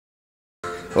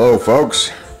Hello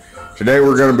folks, today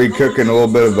we're going to be cooking a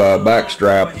little bit of a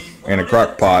backstrap in a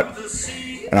crock pot,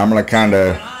 and I'm going to kind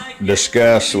of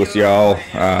discuss with y'all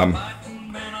how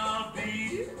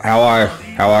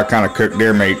I kind of cook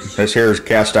deer meat. This here is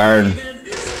cast iron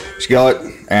skillet,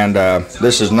 and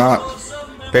this is not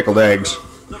pickled eggs,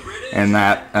 and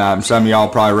that some of y'all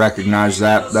probably recognize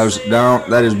that.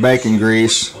 That is bacon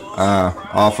grease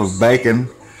off of bacon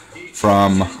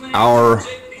from our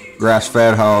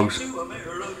grass-fed hogs.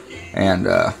 And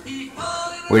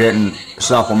we didn't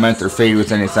supplement their feed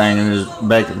with anything, and it was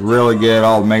bacon really good.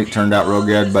 All the meat turned out real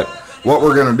good. But what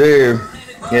we're gonna do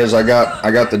is I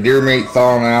got the deer meat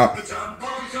thawing out,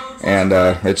 and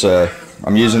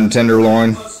I'm using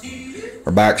tenderloin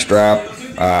or backstrap.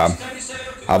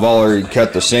 I've already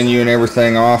cut the sinew and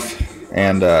everything off,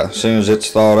 and as soon as it's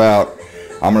thawed out,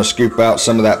 I'm gonna scoop out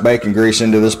some of that bacon grease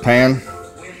into this pan,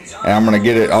 and I'm gonna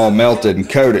get it all melted and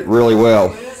coat it really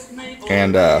well.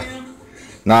 And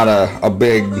not a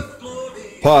big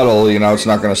puddle, you know, it's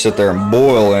not going to sit there and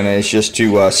boil in it. It's just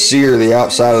to sear the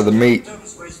outside of the meat.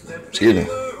 Excuse me.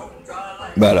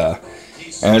 But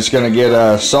and it's going to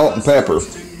get salt and pepper.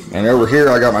 And over here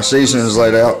I got my seasonings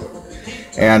laid out,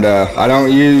 and I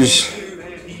don't use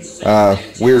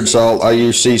weird salt. I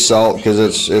use sea salt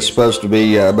because it's supposed to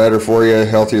be better for you,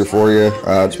 healthier for you.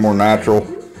 It's more natural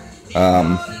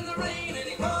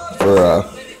for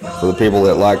the people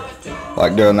that like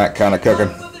doing that kind of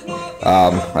cooking.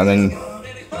 And then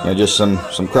just some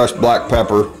crushed black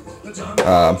pepper.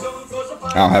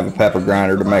 I don't have a pepper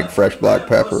grinder to make fresh black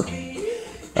pepper,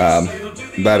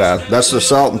 but that's the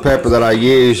salt and pepper that I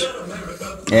use,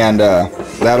 and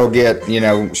that'll get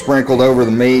sprinkled over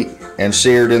the meat and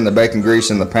seared in the bacon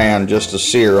grease in the pan, just to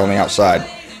sear on the outside.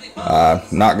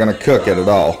 Not going to cook it at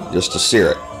all, just to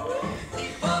sear it.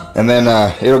 And then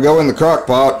it'll go in the crock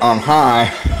pot on high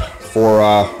for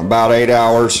about 8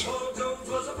 hours,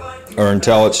 or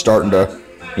until it's starting to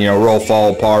roll,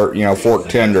 fall apart. Fork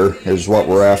tender is what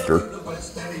we're after.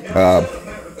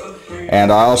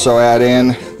 And I also add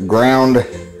in ground,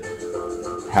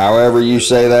 however you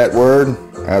say that word.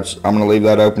 I'm going to leave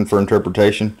that open for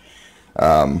interpretation.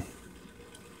 On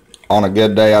a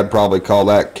good day, I'd probably call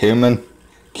that cumin,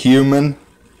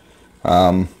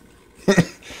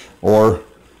 or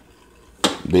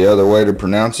the other way to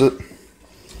pronounce it.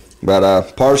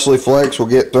 But parsley flakes will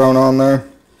get thrown on there,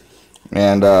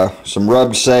 and some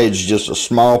rubbed sage, just a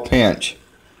small pinch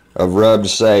of rubbed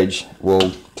sage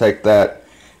will take that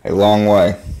a long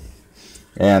way.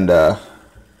 And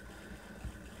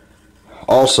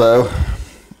also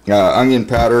onion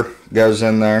powder goes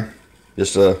in there,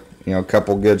 just a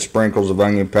couple good sprinkles of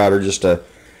onion powder, just to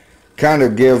kind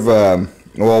of give well,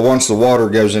 once the water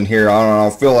goes in here,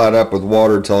 I'll fill that up with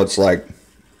water till it's like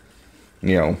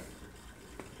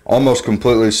almost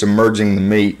completely submerging the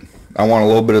meat. I want a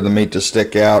little bit of the meat to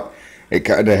stick out. It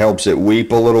kind of helps it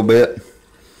weep a little bit.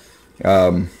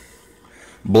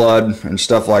 Blood and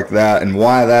stuff like that. And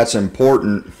why that's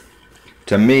important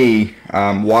to me,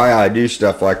 why I do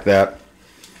stuff like that,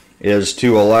 is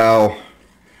to allow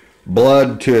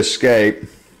blood to escape,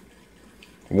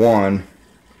 one,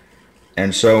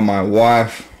 and so my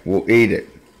wife will eat it,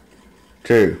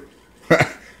 two.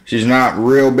 She's not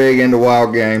real big into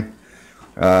wild game.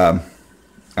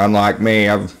 Unlike me,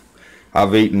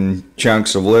 I've eaten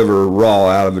chunks of liver raw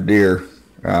out of a deer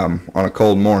on a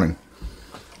cold morning.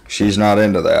 She's not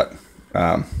into that.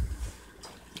 And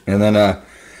then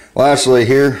lastly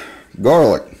here,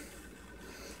 garlic.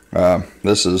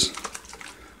 This is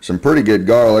some pretty good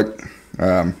garlic.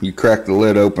 You crack the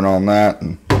lid open on that,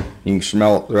 and you can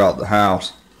smell it throughout the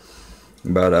house.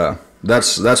 But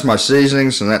that's my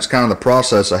seasonings, and that's kind of the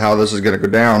process of how this is going to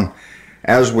go down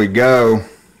as we go.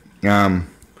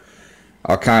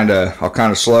 I'll kind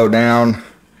of slow down,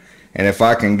 and if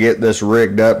I can get this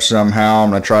rigged up somehow, I'm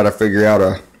going to try to figure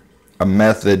out a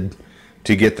method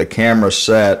to get the camera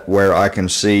set where I can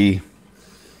see,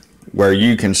 where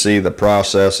you can see the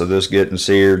process of this getting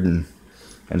seared, and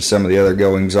some of the other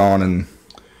goings on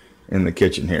in the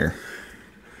kitchen here.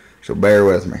 So bear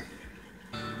with me.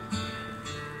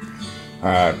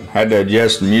 Alright, had to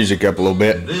adjust the music up a little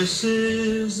bit. This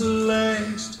is the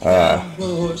last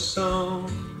cowboy song.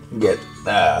 Get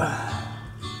the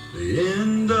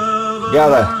end of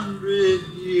gotta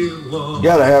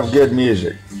have good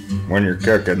music when you're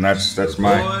cooking. That's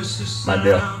my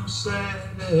deal.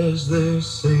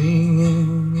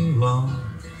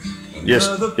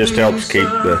 Just helps keep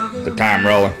the time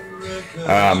rolling.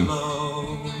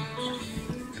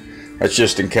 That's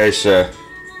just in case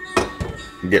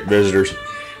you get visitors.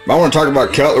 But I want to talk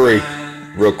about cutlery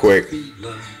real quick.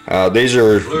 These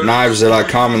are knives that I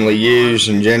commonly use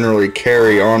and generally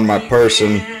carry on my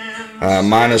person,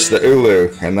 minus the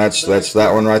ulu, and that's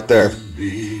that one right there.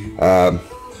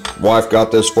 Wife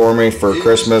got this for me for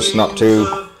Christmas not too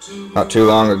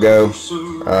long ago,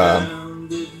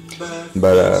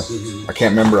 but I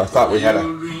can't remember. I thought we had a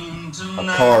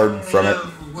card from it,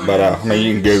 but I mean,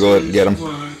 you can Google it and get them.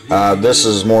 This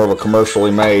is more of a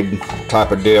commercially made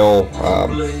type of deal,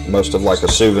 most of like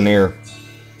a souvenir.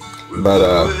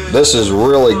 But this is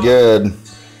really good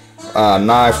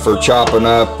knife for chopping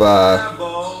up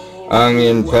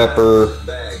onion, pepper,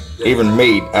 even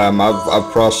meat.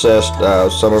 I've processed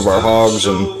some of our hogs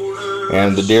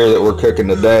and the deer that we're cooking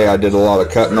today. I did a lot of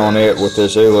cutting on it with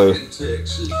this ulu.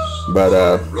 But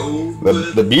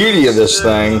the beauty of this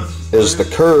thing is the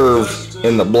curve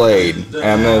in the blade,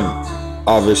 and then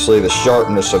obviously the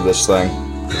sharpness of this thing.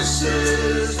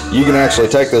 You can actually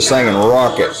take this thing and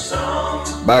rock it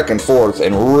back and forth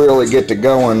and really get to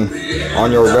going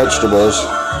on your vegetables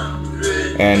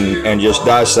and just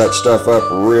dice that stuff up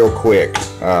real quick.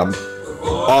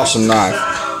 Awesome knife.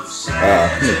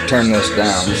 Let me turn this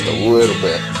down just a little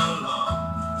bit.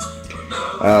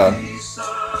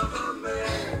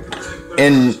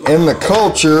 In the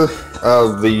culture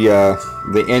of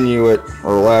the Inuit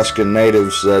or Alaskan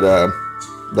natives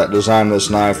that designed this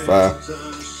knife,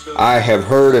 I have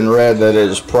heard and read that it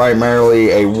is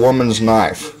primarily a woman's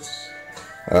knife.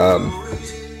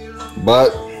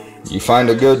 But you find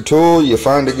a good tool, you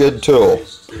find a good tool.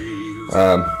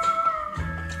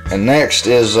 And next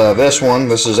is this one.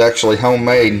 This is actually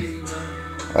homemade.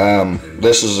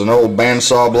 This is an old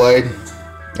bandsaw blade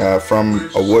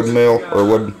from a wood mill or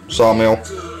wood sawmill,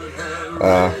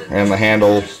 and the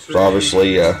handle is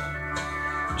obviously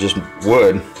just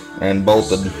wood and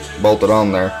bolted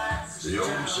on there.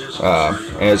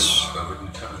 It's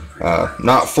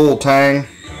not full tang,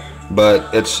 but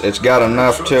it's got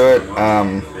enough to it.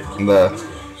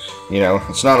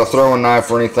 It's not a throwing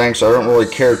knife or anything, so I don't really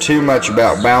care too much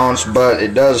about balance, but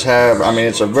it does have, I mean,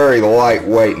 it's a very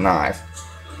lightweight knife.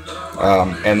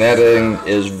 And that thing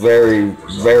is very,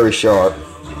 very sharp.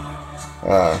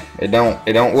 It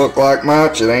don't look like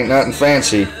much, it ain't nothing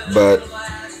fancy, but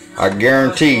I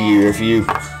guarantee you if you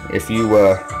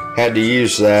had to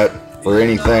use that for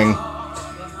anything,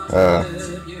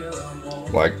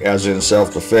 like as in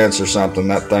self-defense or something,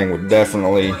 that thing would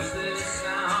definitely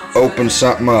open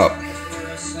something up.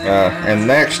 And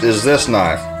next is this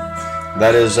knife.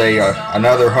 That is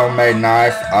another homemade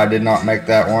knife. I did not make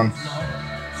that one.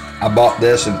 I bought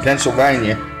this in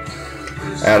Pennsylvania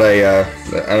at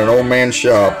an old man's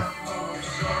shop,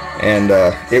 and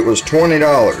it was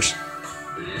 $20.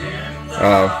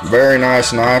 Very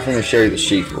nice knife. Let me show you the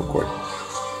sheath real quick.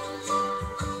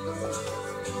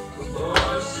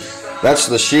 That's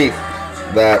the sheath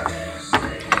that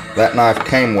knife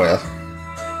came with.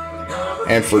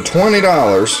 And for $20,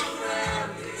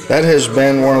 that has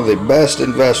been one of the best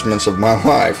investments of my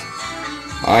life.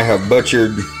 I have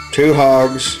butchered 2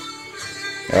 hogs,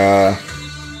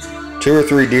 2 or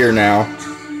 3 deer now.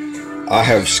 I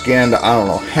have skinned I don't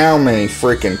know how many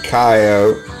freaking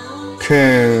coyote,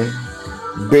 coon,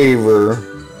 beaver,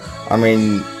 I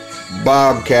mean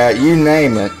bobcat, you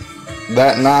name it.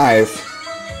 That knife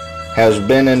has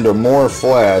been into more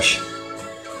flesh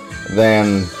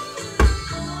than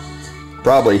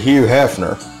probably Hugh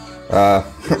Hefner.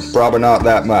 Probably not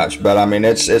that much, but I mean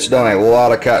it's done a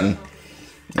lot of cutting.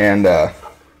 And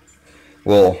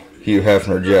well, Hugh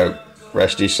Hefner joke,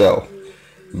 rest his soul.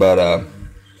 But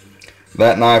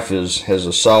that knife is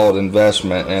a solid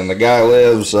investment, and the guy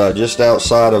lives just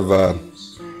outside of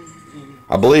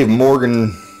I believe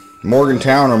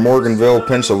Morgantown or Morganville,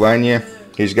 Pennsylvania.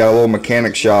 He's got a little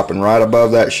mechanic shop, and right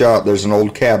above that shop there's an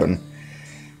old cabin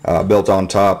built on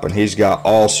top, and he's got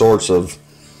all sorts of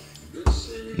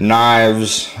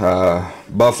knives,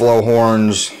 buffalo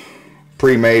horns,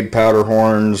 pre-made powder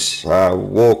horns,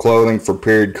 wool clothing for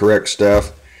period correct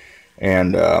stuff,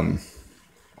 and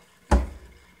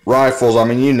rifles. I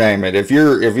mean, you name it. If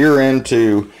you're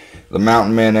into the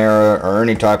mountain men era or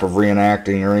any type of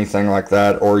reenacting or anything like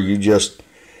that, or you just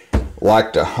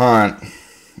like to hunt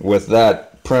with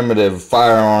that primitive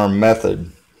firearm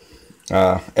method,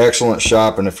 excellent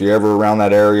shop. And if you're ever around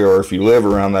that area, or if you live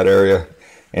around that area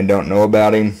and don't know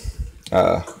about him,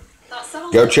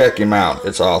 go check him out.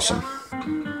 It's awesome.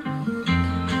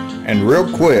 And real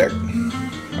quick,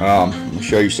 let me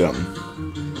show you something.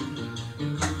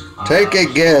 Take a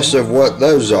guess of what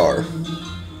those are.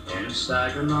 In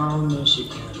Saginaw,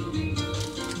 Michigan,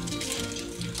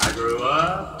 I grew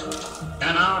up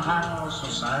in our house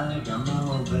in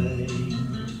Saginaw Bay.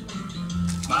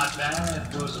 My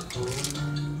dad was a poor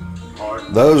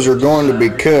those are going to be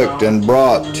cooked and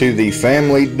brought to the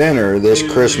family dinner this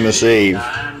Christmas Eve.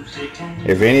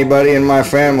 If anybody in my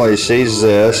family sees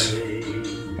this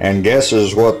and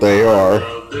guesses what they are,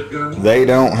 they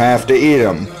don't have to eat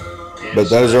them. But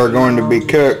those are going to be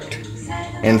cooked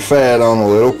and fed on a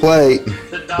little plate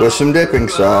with some dipping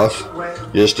sauce,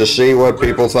 just to see what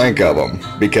people think of them,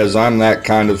 because I'm that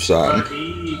kind of son.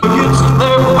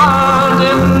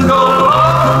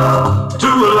 To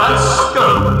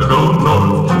Alaska, go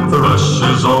north, the rush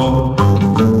is on.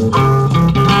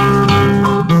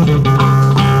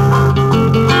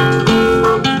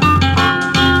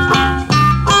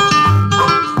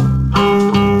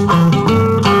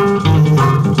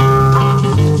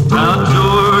 Now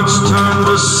George turned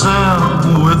to Sam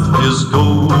with his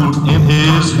gold in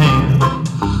his hand.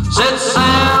 Said,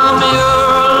 Sam,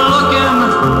 you're looking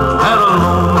at a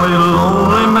lonely,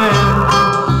 lonely man.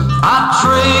 I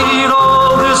trade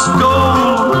all this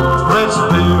gold that's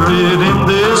buried in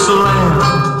this land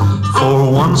for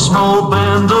one small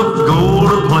band of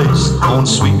gold placed on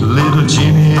sweet little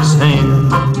Jenny's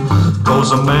hand.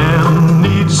 'Cause a man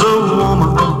needs a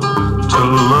woman to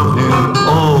love him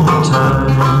all the time.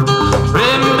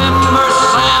 Remember,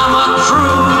 Sam, a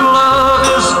true love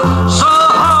is so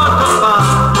hard to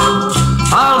find.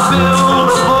 I'll build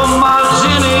for my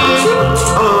Jenny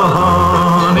a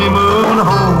honeymoon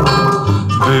home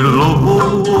below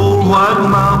old White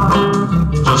Mountain,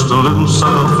 just a little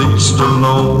southeast of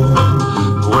Nome,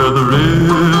 where the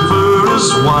river is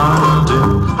winding,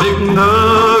 big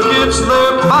nuggets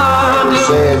they're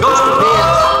finding. Go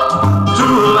to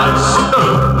Alaska,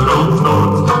 go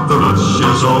north, the rush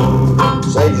is on.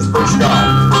 Sage is pretty strong.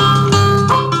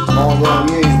 I'm only going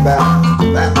to use about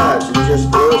that much. It's just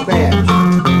a little pinch.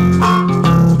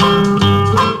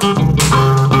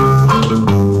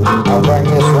 I'll bring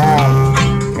this around.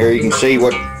 Here you can see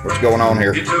what's going on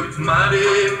here.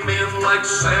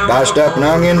 Diced up an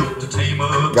onion.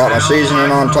 Got my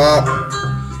seasoning on top.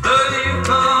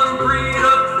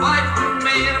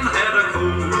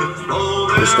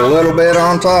 Just a little bit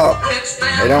on top.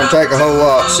 They don't take a whole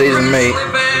lot to season meat.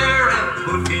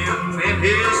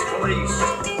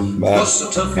 But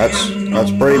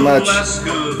that's pretty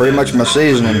much my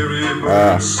seasoning.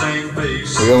 We're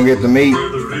gonna get the meat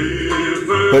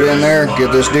put in there,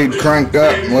 get this dude cranked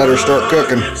up, and let her start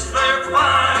cooking.